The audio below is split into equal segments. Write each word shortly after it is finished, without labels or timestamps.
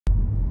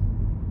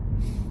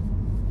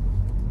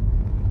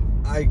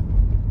I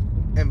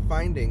am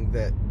finding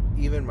that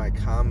even my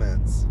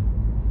comments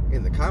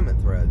in the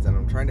comment threads, and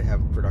I'm trying to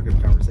have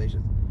productive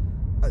conversations.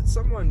 I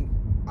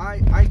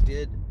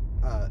did,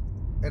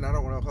 and I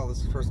don't want to call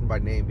this person by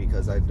name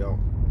because I don't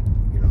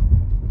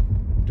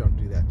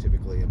do that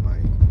typically in my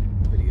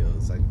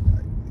videos.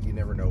 You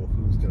never know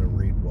who's going to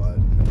read what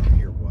and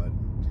hear what.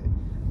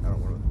 I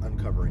don't want to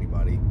uncover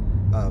anybody.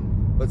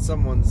 But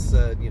someone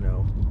said,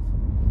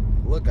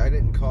 look, I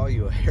didn't call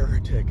you a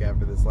heretic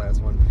after this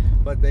last one,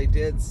 but they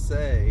did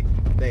say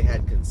they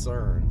had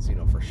concerns,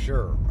 for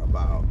sure,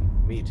 about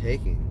me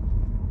taking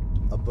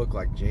a book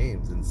like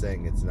James and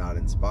saying it's not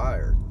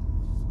inspired.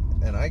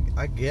 And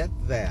I get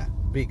that,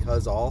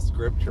 because all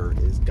scripture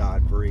is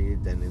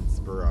God-breathed and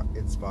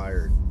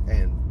inspired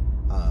and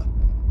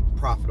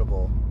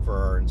profitable for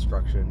our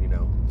instruction,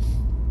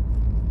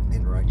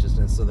 in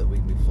righteousness, so that we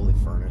can be fully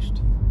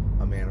furnished,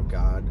 a man of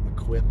God,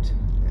 equipped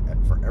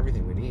for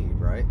everything we need,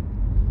 right?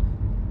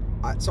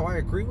 So I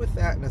agree with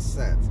that in a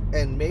sense.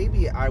 And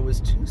maybe I was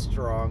too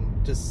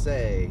strong to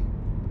say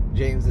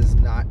James is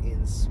not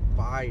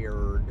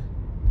inspired.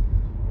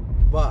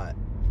 But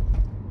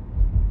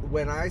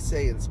when I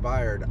say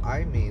inspired,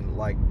 I mean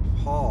like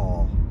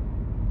Paul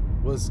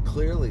was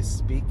clearly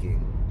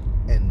speaking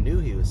and knew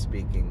he was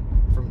speaking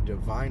from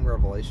divine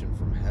revelation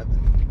from heaven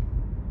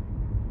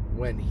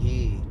when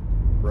he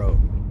wrote.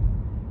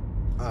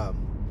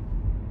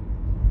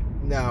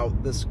 Now,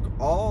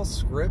 all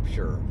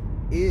scripture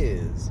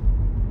is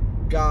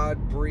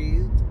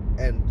God-breathed,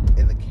 and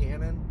in the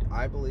canon,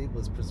 I believe,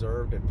 was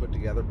preserved and put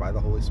together by the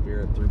Holy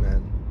Spirit through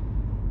men.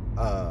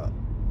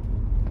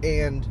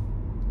 And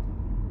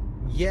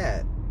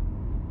yet,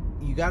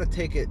 you got to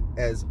take it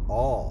as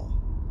all.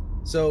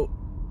 So,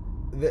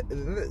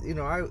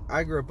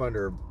 I grew up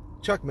under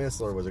Chuck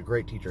Missler, was a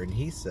great teacher, and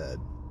he said,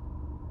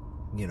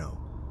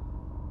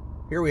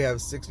 here we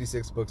have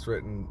 66 books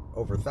written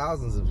over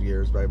thousands of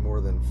years by more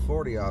than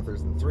 40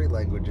 authors in 3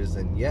 languages,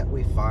 and yet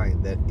we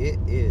find that it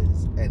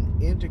is an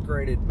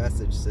integrated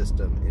message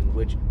system in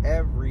which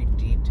every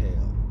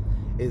detail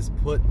is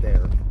put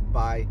there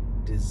by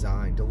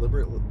design,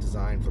 deliberate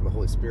design from the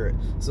Holy Spirit,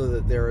 so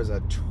that there is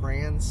a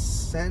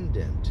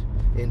transcendent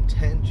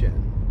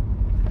intention,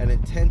 an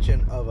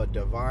intention of a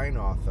divine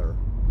author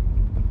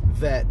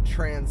that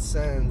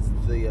transcends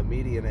the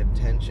immediate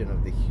intention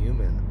of the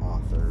human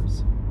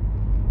authors.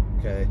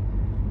 Okay,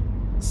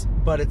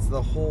 but it's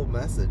the whole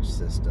message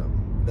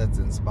system that's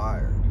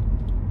inspired.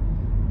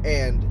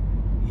 And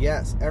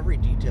yes, every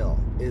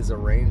detail is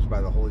arranged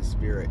by the Holy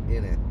Spirit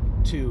in it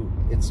to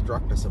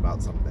instruct us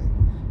about something.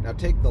 Now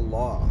take the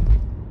law.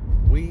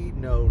 We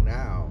know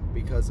now,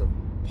 because of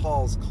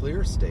Paul's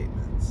clear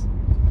statements,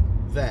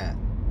 that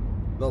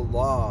the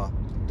law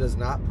does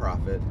not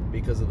profit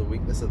because of the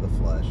weakness of the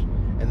flesh,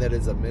 and that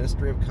it's a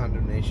ministry of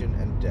condemnation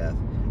and death,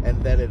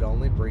 and that it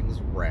only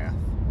brings wrath.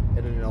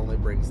 And it only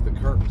brings the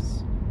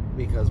curse,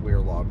 because we are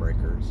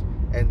lawbreakers.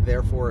 And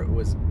therefore it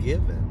was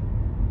given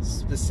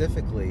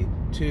specifically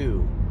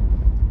to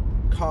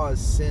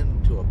cause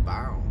sin to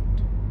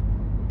abound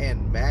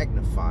and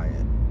magnify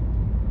it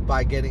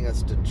by getting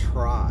us to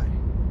try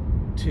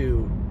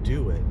to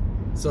do it,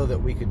 so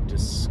that we could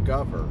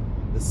discover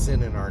the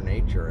sin in our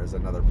nature as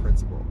another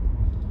principle.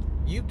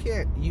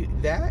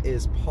 That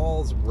is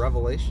Paul's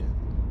revelation,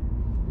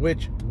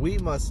 which we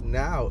must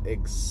now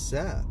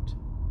accept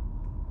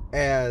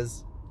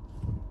as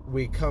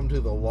we come to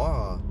the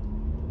law,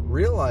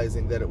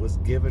 realizing that it was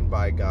given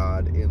by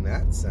God in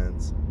that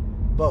sense,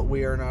 but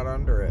we are not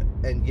under it,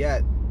 and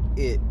yet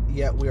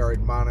we are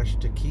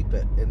admonished to keep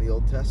it in the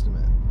Old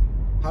Testament.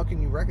 How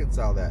can you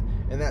reconcile that?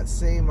 And that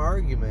same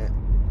argument,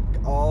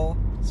 all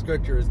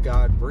scripture is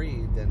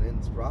God-breathed and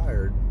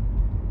inspired,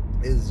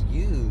 is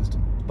used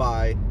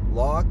by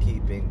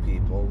law-keeping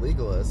people,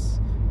 legalists,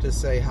 to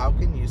say, how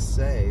can you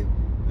say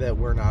that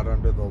we're not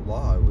under the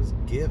law? It was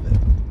given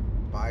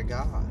by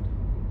God,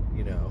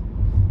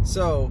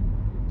 So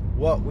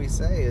what we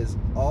say is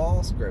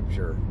all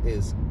scripture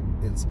is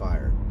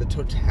inspired. The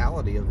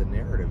totality of the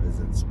narrative is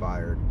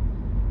inspired,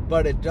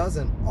 but it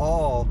doesn't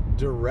all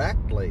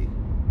directly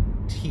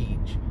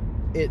teach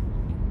it.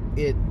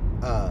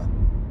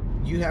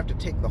 You have to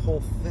take the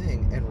whole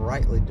thing and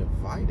rightly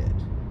divide it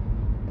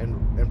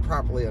and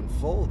properly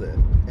unfold it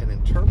and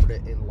interpret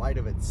it in light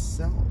of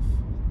itself.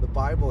 The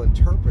Bible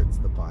interprets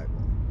the Bible.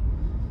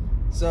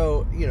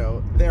 So,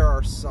 there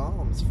are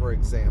Psalms, for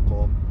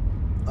example,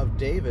 of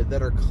David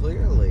that are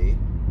clearly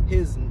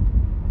his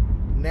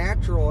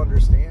natural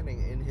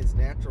understanding in his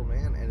natural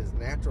man and his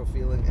natural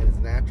feeling and his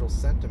natural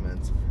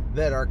sentiments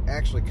that are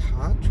actually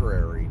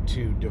contrary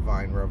to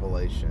divine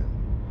revelation,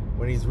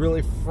 when he's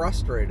really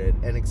frustrated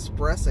and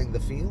expressing the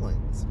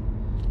feelings.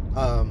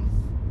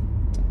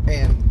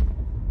 And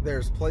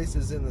there's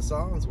places in the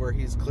Psalms where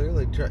he's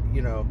clearly,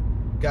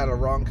 got a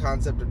wrong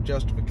concept of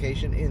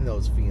justification in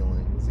those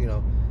feelings,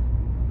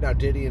 Now,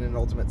 did he in an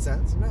ultimate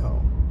sense?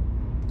 No.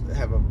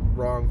 Have a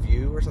wrong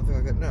view or something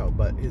like that? No.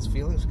 But his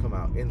feelings come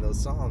out in those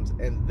Psalms,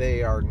 and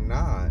they are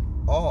not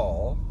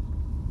all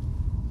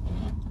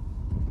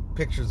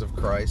pictures of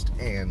Christ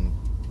and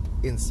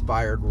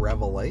inspired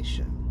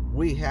revelation.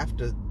 We have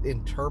to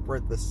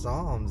interpret the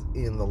Psalms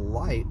in the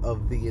light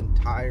of the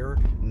entire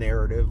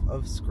narrative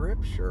of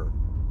Scripture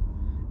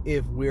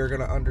if we're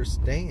going to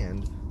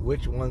understand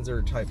which ones are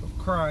a type of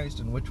Christ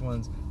and which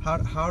ones,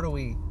 how do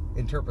we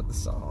interpret the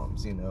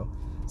Psalms, you know?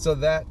 So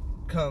that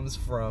comes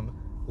from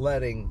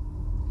letting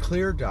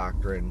clear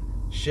doctrine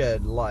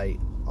shed light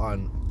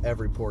on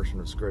every portion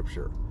of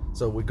Scripture.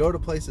 So we go to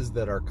places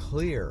that are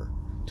clear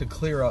to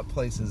clear up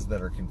places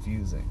that are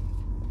confusing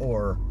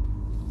or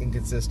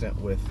inconsistent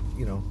with,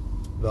 you know,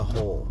 the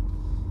whole.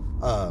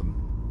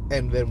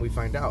 And then we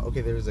find out,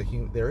 okay, there is a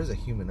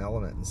human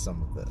element in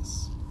some of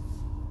this.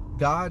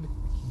 God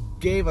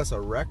gave us a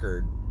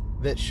record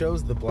that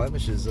shows the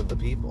blemishes of the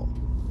people.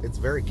 It's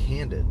very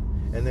candid,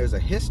 and there's a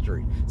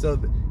history. So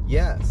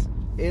yes,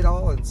 it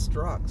all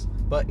instructs,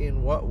 but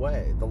in what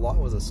way? The law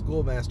was a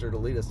schoolmaster to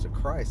lead us to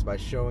Christ by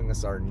showing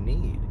us our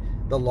need.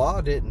 The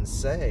law didn't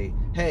say,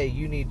 hey,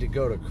 you need to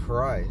go to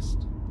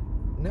Christ.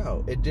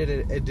 No, it did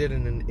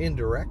an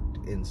indirect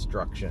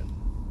instruction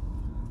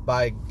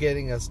by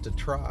getting us to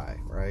try,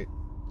 right?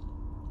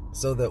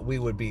 So that we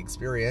would be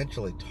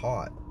experientially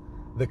taught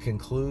the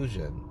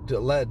conclusion,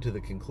 led to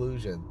the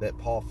conclusion that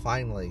Paul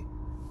finally,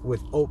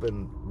 with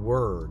open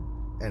word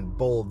and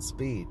bold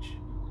speech,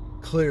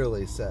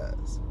 clearly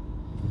says.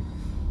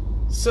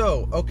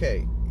 So,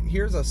 okay,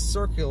 here's a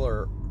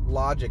circular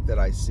logic that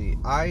I see.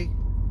 I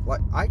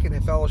can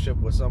have fellowship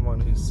with someone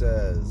who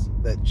says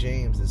that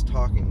James is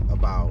talking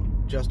about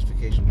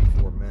justification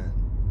before men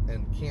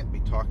and can't be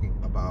talking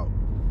about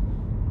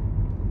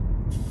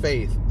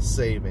faith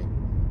saving,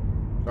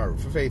 or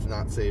faith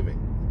not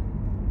saving,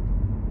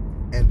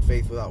 and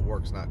faith without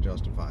works not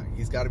justifying.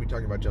 He's got to be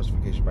talking about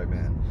justification by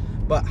men.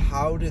 But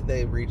how did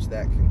they reach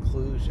that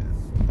conclusion?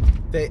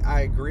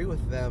 I agree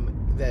with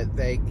them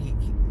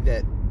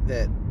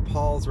that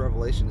Paul's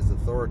revelation is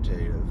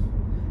authoritative.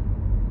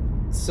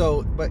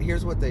 So, but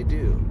here's what they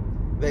do.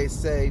 They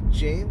say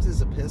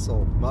James's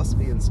epistle must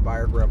be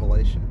inspired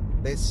revelation.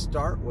 They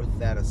start with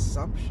that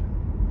assumption.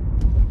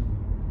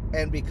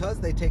 And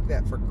because they take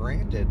that for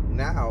granted,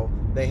 now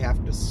they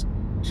have to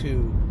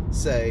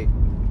say,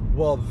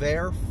 well,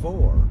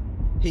 therefore,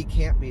 he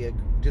can't be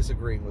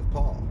disagreeing with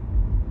Paul.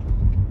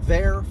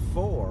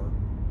 Therefore,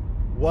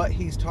 what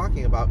he's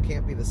talking about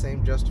can't be the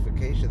same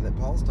justification that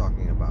Paul's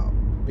talking about.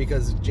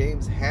 Because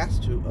James has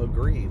to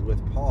agree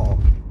with Paul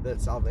that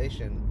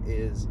salvation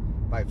is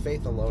by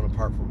faith alone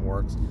apart from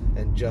works,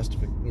 and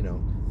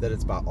that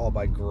it's all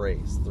by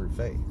grace through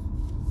faith.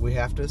 We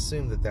have to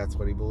assume that that's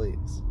what he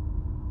believes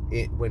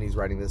when he's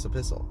writing this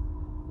epistle.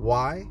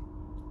 Why?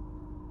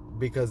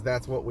 Because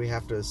that's what we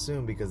have to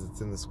assume, because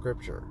it's in the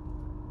Scripture.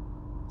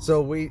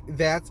 So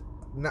that's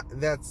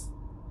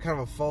kind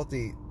of a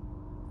faulty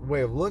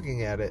way of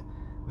looking at it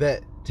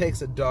that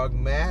takes a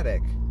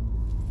dogmatic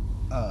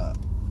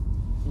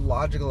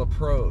logical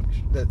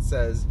approach that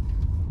says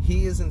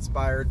he is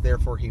inspired,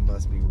 therefore he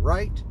must be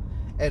right,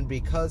 and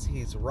because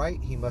he's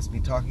right, he must be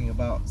talking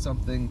about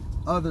something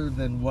other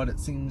than what it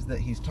seems that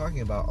he's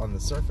talking about on the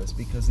surface,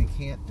 because he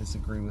can't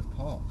disagree with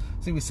Paul.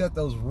 See, we set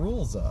those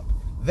rules up.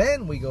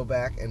 Then we go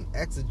back and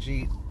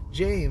exegete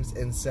James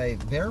and say,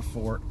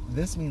 therefore,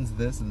 this means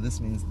this, and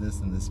this means this,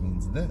 and this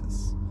means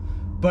this.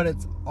 But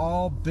it's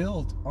all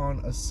built on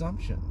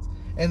assumptions.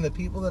 And the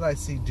people that I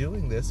see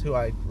doing this, who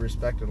I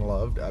respect and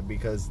love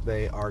because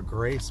they are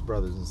grace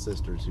brothers and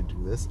sisters who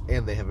do this,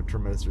 and they have a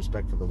tremendous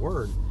respect for the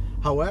Word.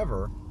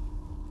 However,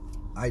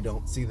 I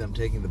don't see them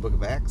taking the book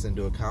of Acts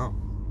into account.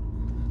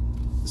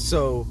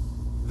 So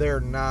they're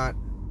not,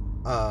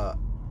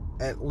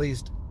 at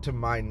least to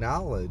my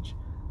knowledge,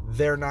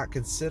 they're not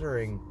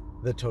considering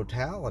the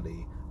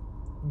totality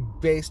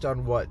based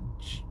on what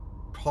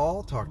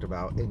Paul talked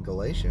about in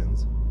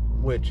Galatians,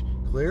 which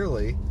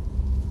clearly,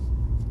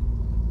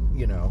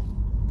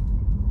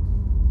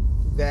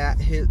 that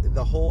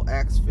the whole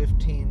Acts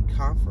 15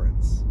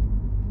 conference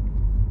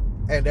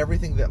and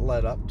everything that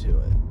led up to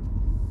it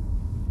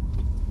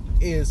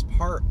is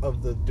part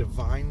of the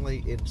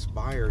divinely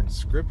inspired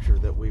Scripture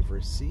that we've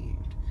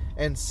received.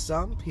 And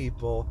some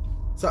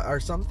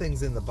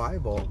things in the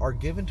Bible are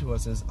given to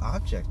us as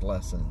object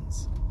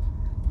lessons.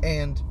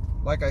 And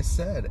like I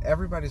said,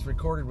 everybody's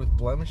recorded with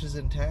blemishes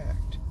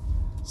intact.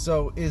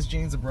 So is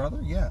James a brother?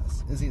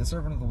 Yes. Is he a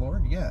servant of the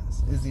Lord?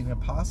 Yes. Is he an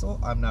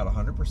apostle? I'm not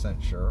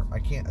 100% sure. I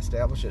can't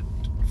establish it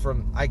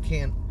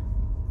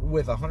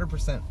with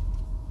 100%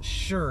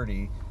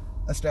 surety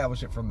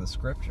establish it from the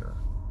Scripture.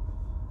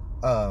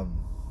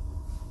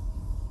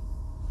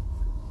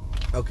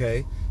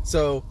 Okay,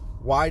 so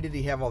why did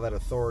he have all that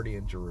authority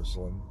in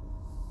Jerusalem?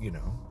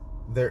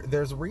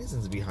 There's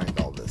reasons behind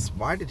all this.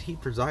 Why did he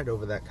preside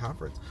over that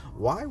conference?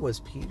 Why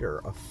was Peter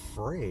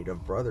afraid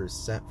of brothers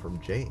sent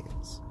from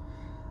James?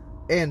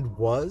 And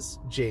was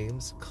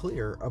James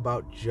clear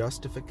about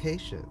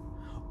justification?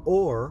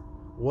 Or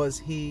was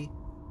he,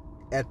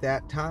 at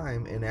that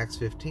time in Acts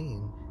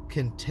 15,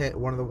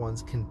 one of the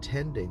ones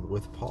contending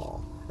with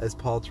Paul, as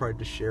Paul tried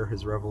to share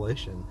his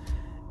revelation,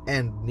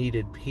 and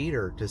needed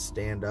Peter to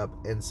stand up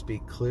and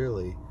speak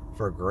clearly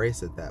for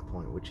grace at that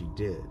point, which he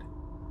did?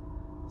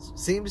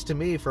 Seems to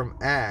me from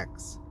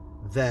Acts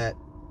that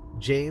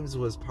James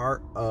was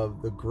part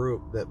of the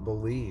group that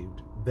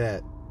believed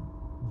that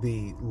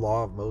the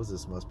law of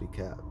Moses must be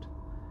kept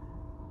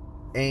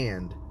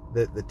and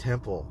that the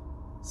temple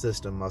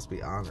system must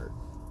be honored.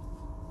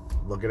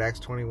 Look at Acts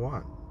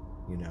 21,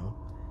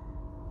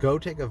 Go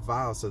take a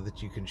vow so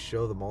that you can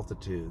show the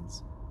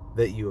multitudes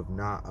that you have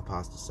not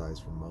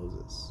apostatized from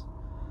Moses.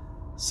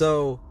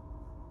 So,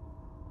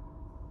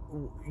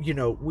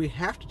 we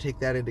have to take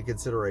that into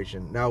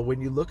consideration. Now, when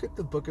you look at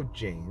the book of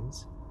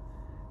James,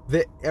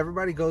 that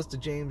everybody goes to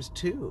James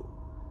 2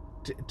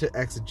 to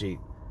exegete.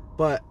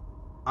 But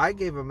I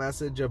gave a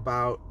message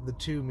about the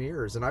two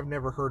mirrors, and I've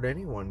never heard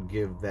anyone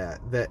give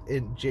that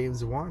in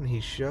James 1,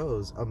 he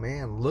shows a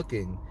man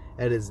looking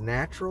at his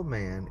natural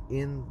man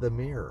in the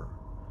mirror.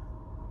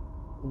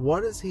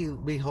 What is he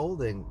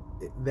beholding?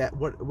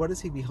 What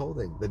is he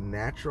beholding? The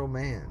natural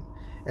man.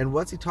 And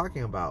what's he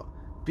talking about?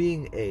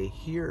 Being a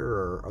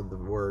hearer of the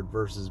word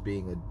versus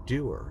being a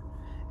doer.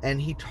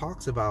 And he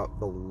talks about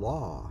the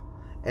law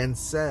and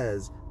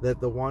says that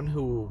the one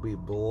who will be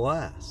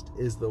blessed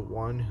is the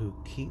one who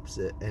keeps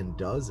it and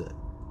does it.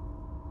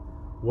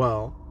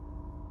 Well,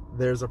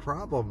 there's a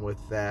problem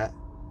with that,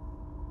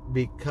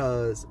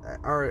 because,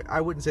 or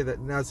I wouldn't say that.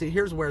 Now, see,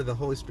 here's where the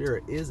Holy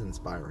Spirit is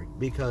inspiring,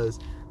 because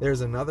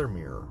there's another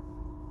mirror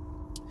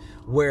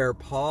where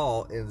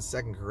Paul in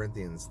 2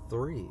 Corinthians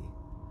 3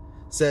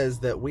 says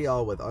that we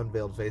all with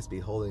unveiled face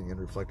beholding and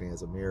reflecting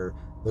as a mirror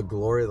the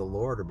glory of the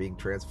Lord are being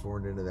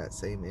transformed into that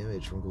same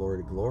image from glory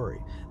to glory.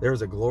 There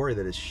is a glory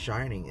that is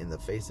shining in the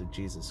face of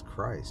Jesus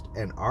Christ,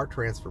 and our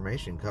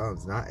transformation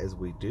comes not as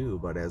we do,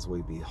 but as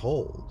we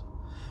behold.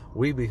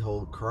 We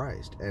behold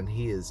Christ, and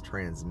he is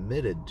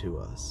transmitted to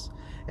us.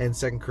 And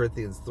 2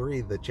 Corinthians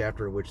 3, the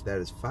chapter in which that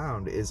is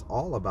found, is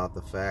all about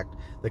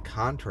the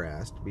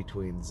contrast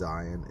between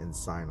Zion and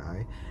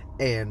Sinai,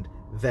 and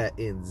that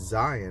in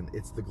Zion,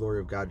 it's the glory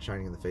of God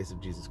shining in the face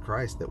of Jesus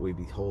Christ that we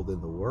behold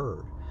in the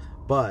Word.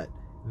 But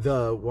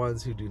the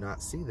ones who do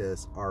not see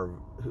this,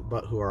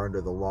 but who are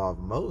under the law of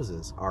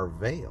Moses, are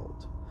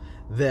veiled.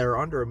 They're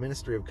under a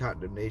ministry of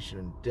condemnation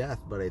and death,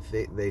 but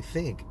they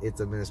think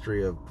it's a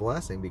ministry of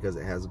blessing because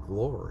it has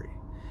glory.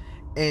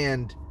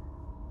 And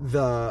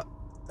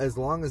as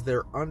long as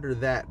they're under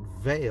that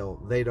veil,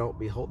 they don't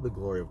behold the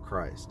glory of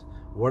Christ.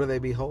 What do they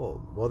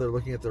behold? Well, they're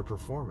looking at their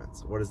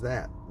performance. What is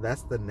that?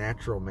 That's the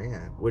natural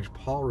man, which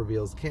Paul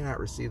reveals cannot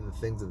receive the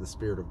things of the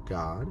Spirit of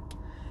God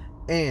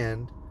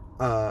and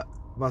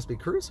must be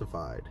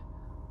crucified.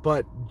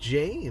 But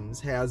James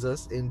has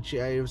us in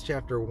James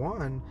chapter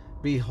 1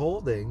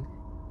 beholding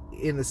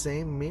in the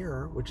same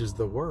mirror, which is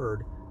the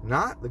Word,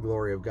 not the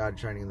glory of God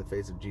shining in the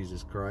face of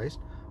Jesus Christ,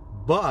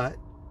 but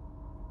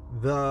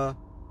the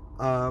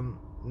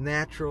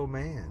natural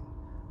man.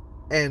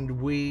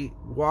 And we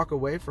walk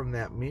away from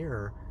that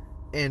mirror,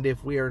 and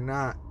if we are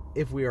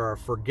a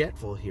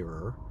forgetful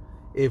hearer,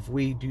 if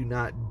we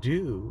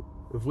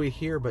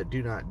hear but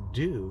do not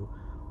do,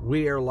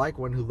 we are like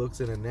one who looks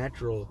in a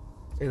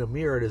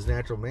mirror at his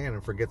natural man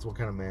and forgets what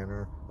kind of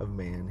manner of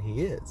man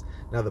he is.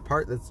 Now, the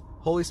part that's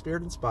Holy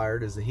Spirit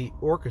inspired is that he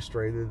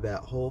orchestrated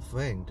that whole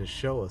thing to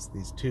show us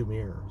these two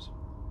mirrors.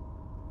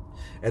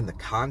 And the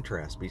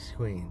contrast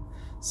between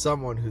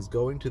someone who's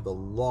going to the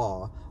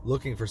law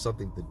looking for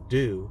something to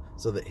do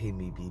so that he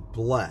may be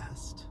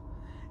blessed,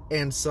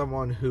 and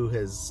someone who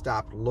has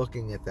stopped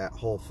looking at that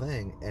whole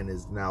thing and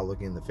is now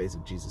looking in the face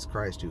of Jesus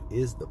Christ, who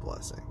is the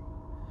blessing.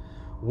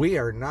 We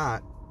are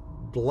not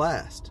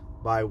blessed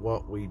by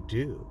what we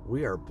do.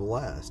 We are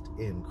blessed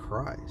in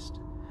Christ.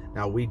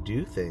 Now, we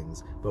do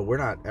things, but we're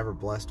not ever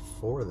blessed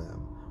for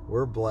them.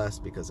 We're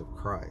blessed because of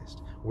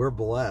Christ. We're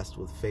blessed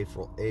with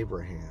faithful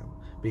Abraham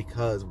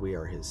because we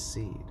are his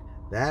seed.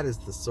 That is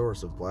the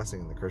source of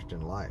blessing in the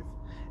Christian life,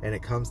 and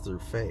it comes through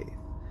faith.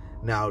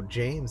 Now,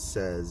 James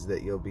says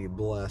that you'll be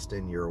blessed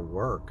in your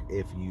work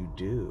if you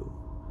do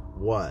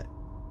what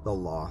the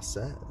law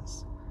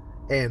says,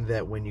 and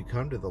that when you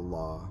come to the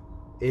law,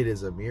 it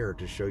is a mirror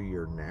to show you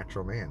your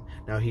natural man.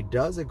 Now, he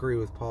does agree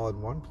with Paul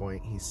in one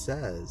point. He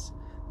says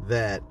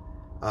that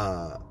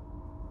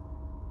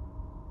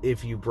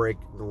if you break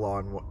the law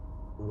in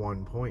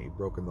one point, you've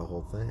broken the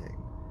whole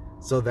thing.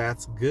 So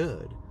that's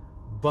good.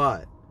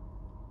 But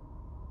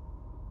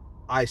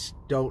I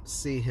don't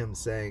see him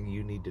saying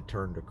you need to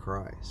turn to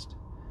Christ.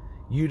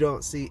 You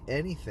don't see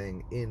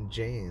anything in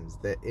James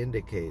that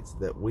indicates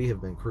that we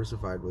have been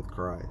crucified with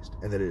Christ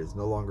and that it is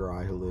no longer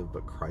I who live,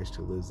 but Christ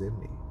who lives in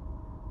me.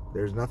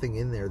 There's nothing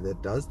in there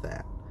that does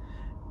that.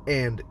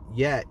 And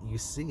yet you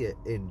see it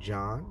in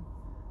John,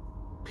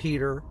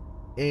 Peter,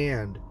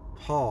 and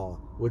Paul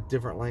with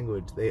different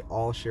language. They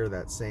all share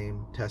that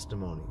same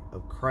testimony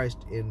of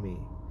Christ in me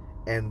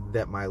and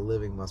that my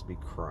living must be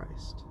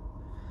Christ.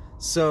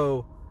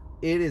 So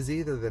it is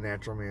either the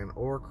natural man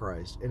or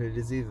Christ, and it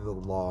is either the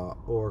law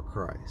or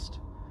Christ.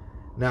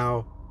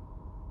 Now,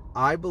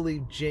 I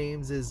believe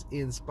James is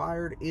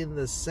inspired in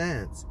the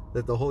sense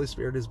that the Holy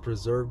Spirit has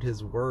preserved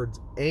his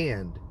words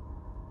and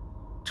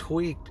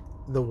tweaked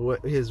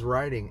his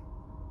writing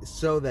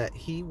so that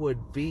he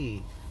would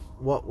be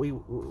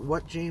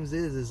what James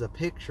is a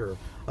picture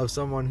of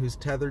someone who's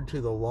tethered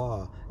to the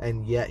law,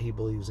 and yet he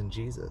believes in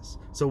Jesus.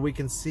 So we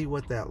can see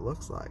what that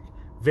looks like.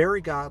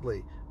 Very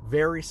godly,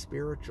 very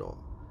spiritual,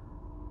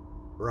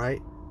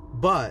 right?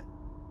 But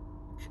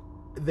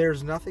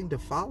there's nothing to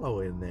follow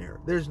in there.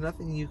 There's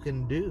nothing you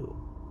can do.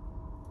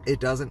 It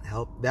doesn't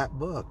help. That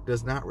book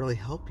does not really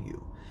help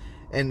you.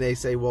 And they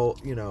say, well,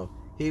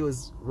 he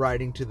was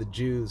writing to the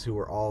Jews who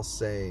were all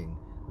saying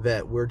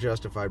that we're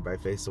justified by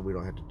faith, so we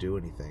don't have to do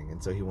anything.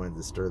 And so he wanted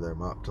to stir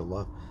them up to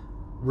love.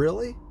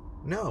 Really?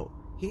 No.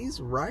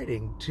 He's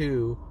writing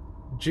to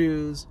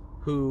Jews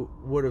who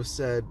would have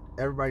said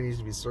everybody needs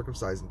to be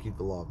circumcised and keep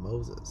the law of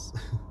Moses.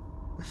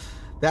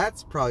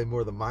 That's probably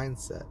more the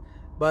mindset.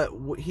 But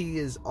he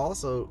is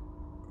also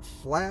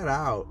flat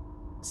out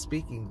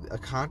speaking a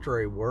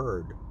contrary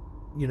word.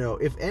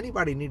 If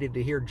anybody needed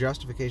to hear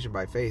justification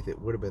by faith,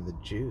 it would have been the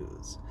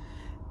Jews.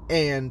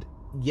 And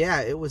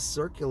yeah, it was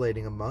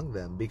circulating among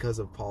them because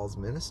of Paul's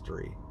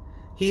ministry.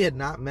 He had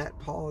not met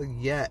Paul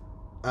yet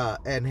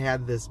and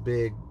had this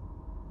big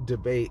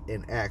debate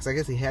in Acts. I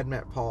guess he had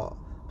met Paul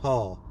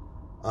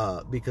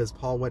because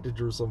Paul went to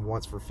Jerusalem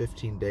once for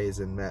 15 days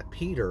and met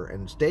Peter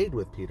and stayed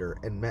with Peter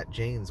and met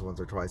James once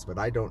or twice, but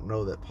I don't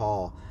know that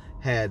Paul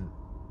had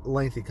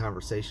lengthy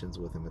conversations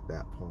with him at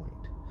that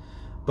point.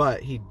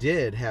 But he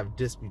did have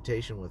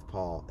disputation with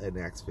Paul in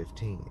Acts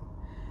 15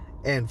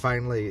 and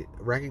finally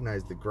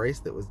recognized the grace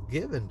that was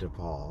given to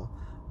Paul,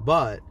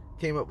 but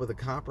came up with a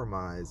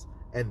compromise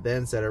and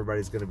then said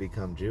everybody's going to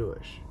become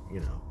Jewish.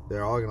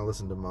 They're all going to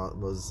listen to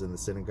Moses in the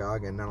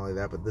synagogue, and not only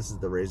that, but this is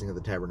the raising of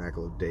the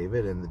tabernacle of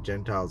David, and the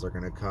Gentiles are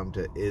going to come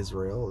to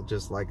Israel,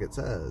 just like it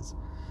says.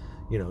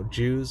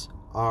 Jews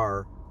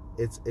are,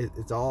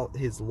 it's all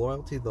his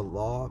loyalty, the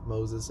law,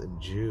 Moses,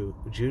 and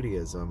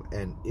Judaism,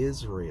 and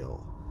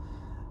Israel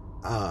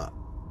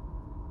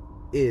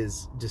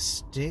is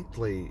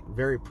distinctly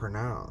very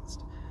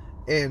pronounced.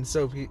 And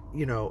so,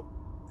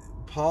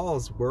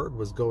 Paul's word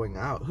was going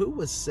out. Who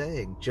was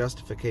saying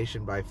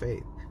justification by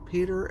faith?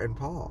 Peter and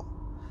Paul.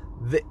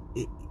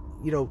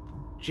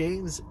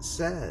 James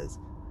says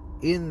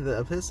in the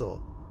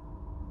epistle,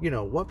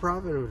 what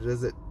profit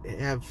does it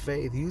have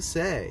faith? You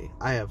say,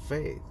 I have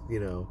faith, but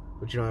you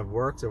don't have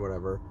works or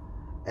whatever.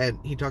 And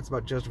he talks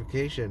about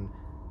justification,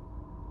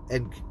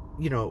 and,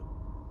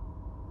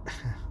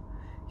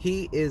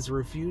 he is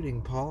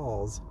refuting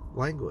Paul's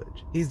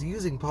language. He's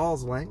using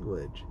Paul's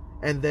language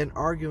and then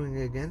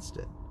arguing against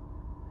it.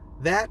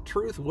 That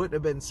truth wouldn't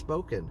have been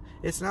spoken.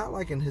 It's not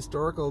like in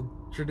historical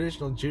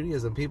traditional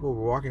Judaism, people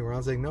were walking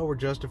around saying, no, we're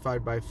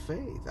justified by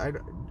faith.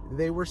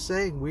 They were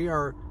saying we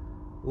are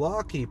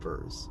law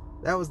keepers.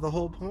 That was the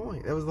whole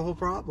point. That was the whole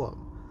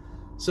problem.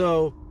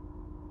 So,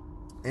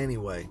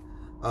 anyway,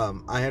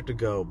 I have to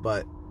go,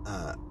 but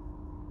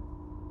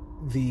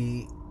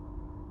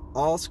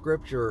all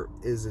Scripture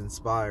is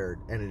inspired,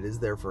 and it is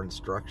there for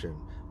instruction,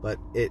 but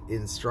it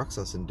instructs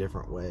us in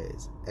different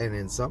ways. And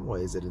in some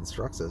ways, it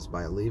instructs us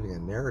by leaving a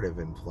narrative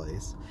in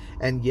place,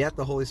 and yet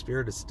the Holy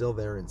Spirit is still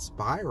there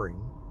inspiring,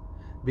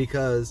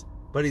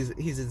 but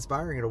he's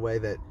inspiring in a way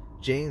that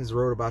James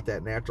wrote about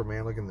that natural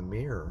man looking in the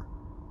mirror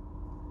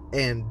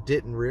and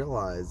didn't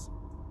realize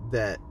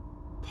that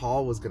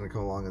Paul was going to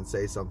come along and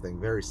say something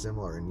very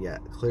similar, and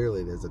yet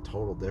clearly there's a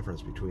total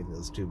difference between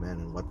those two men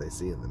and what they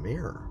see in the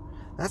mirror.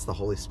 That's the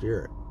Holy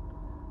Spirit,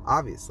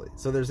 obviously.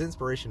 So there's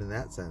inspiration in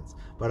that sense,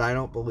 but I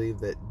don't believe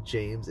that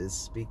James is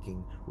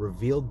speaking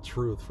revealed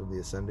truth from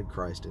the ascended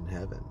Christ in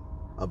heaven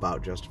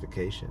about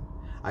justification.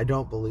 I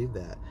don't believe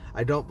that.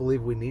 I don't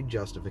believe we need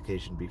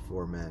justification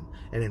before men.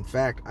 And in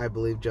fact, I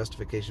believe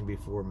justification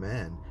before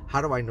men.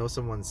 How do I know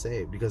someone's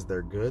saved? Because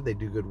they're good? They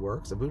do good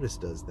works? A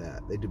Buddhist does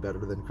that. They do better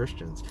than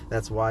Christians.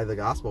 That's why the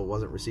gospel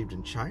wasn't received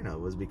in China,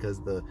 was because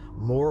the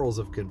morals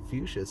of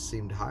Confucius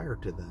seemed higher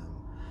to them.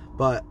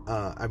 But,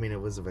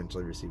 it was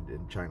eventually received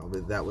in China,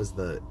 but that was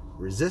the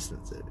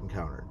resistance it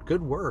encountered.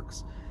 Good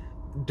works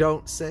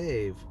don't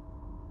save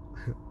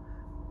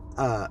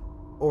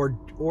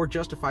or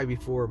justify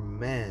before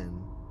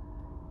men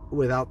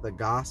without the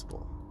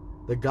gospel.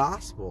 The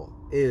gospel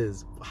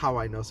is how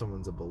I know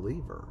someone's a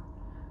believer.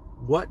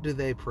 What do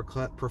they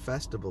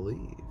profess to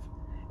believe?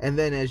 And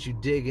then as you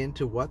dig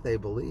into what they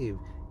believe,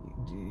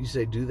 you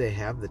say, do they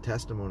have the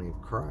testimony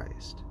of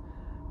Christ?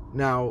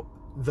 Now,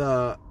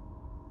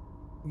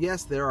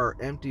 yes, there are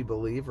empty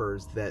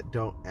believers that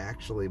don't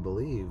actually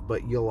believe,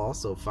 but you'll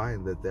also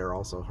find that they're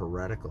also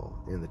heretical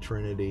in the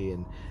Trinity,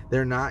 and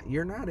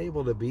you're not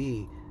able to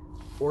be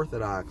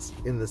orthodox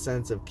in the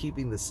sense of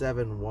keeping the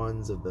 7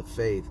 ones of the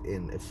faith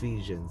in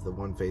Ephesians, the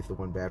one faith, the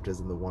one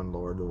baptism, the one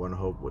Lord, the one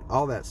hope,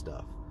 all that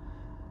stuff,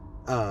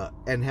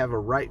 and have a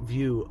right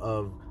view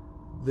of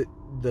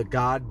the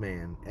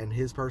God-man and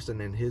his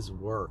person and his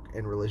work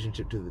and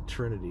relationship to the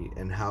Trinity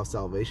and how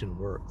salvation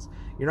works.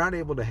 You're not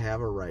able to have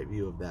a right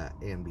view of that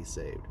and be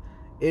saved.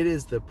 It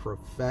is the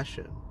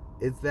profession.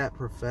 It's that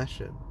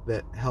profession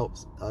that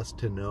helps us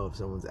to know if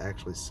someone's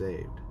actually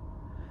saved,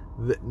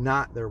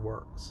 not their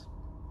works.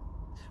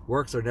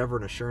 Works are never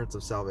an assurance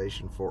of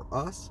salvation for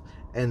us,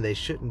 and they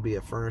shouldn't be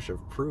a furnish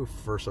of proof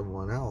for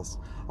someone else.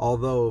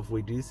 Although if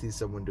we do see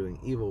someone doing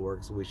evil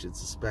works, we should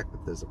suspect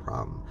that there's a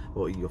problem.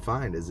 What you'll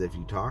find is if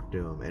you talk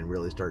to them and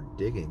really start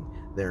digging,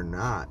 they're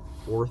not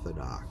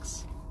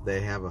orthodox.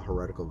 They have a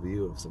heretical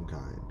view of some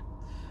kind.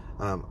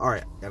 All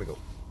right, gotta go.